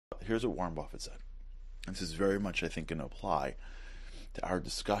here's what Warren Buffett said. And this is very much, I think, going to apply to our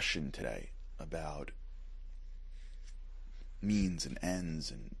discussion today about means and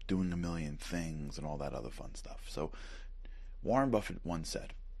ends and doing a million things and all that other fun stuff. So Warren Buffett once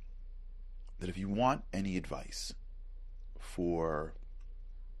said that if you want any advice for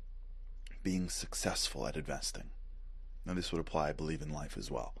being successful at investing, now this would apply, I believe, in life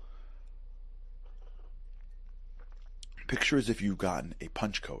as well. Picture as if you've gotten a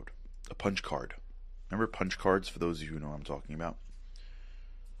punch card. Remember punch cards, for those of you who know what I'm talking about?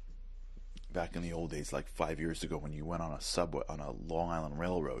 Back in the old days, like 5 years ago, when you went on a subway, on a Long Island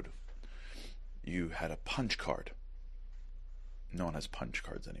Railroad, you had a punch card. No one has punch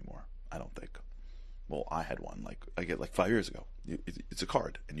cards anymore, I don't think. Well, I had one, I get 5 years ago. It's a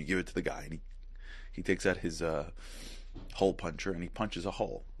card, and you give it to the guy, and he takes out his hole puncher, and he punches a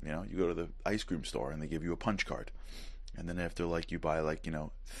hole. You go to the ice cream store, and they give you a punch card. And then after, you buy,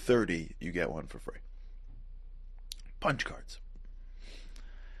 30, you get one for free. Punch cards.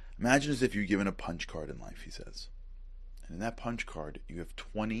 Imagine as if you're given a punch card in life, he says. And in that punch card, you have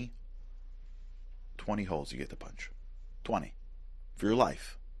 20 holes you get to punch. 20. For your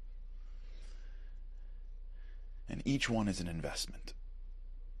life. And each one is an investment.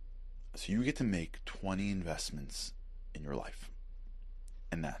 So you get to make 20 investments in your life.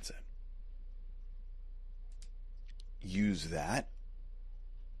 And that's it. Use that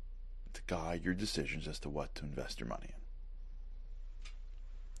to guide your decisions as to what to invest your money in.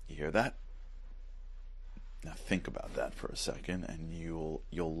 You hear that? Now think about that for a second, and you'll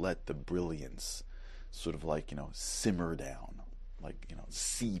let the brilliance sort of simmer down,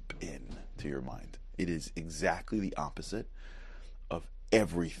 seep in to your mind. It is exactly the opposite of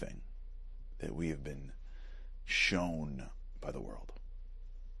everything that we have been shown by the world.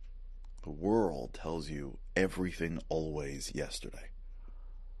 The world tells you everything always yesterday.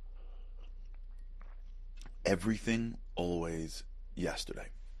 Everything always yesterday.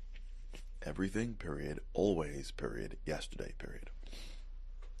 Everything, period, always, period, yesterday, period.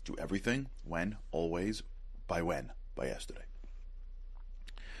 Do everything, when, always, by when? By yesterday.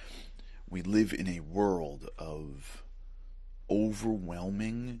 We live in a world of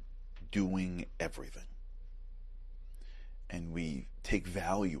overwhelming doing everything. And we take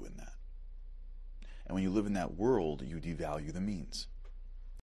value in that. And when you live in that world, you devalue the means.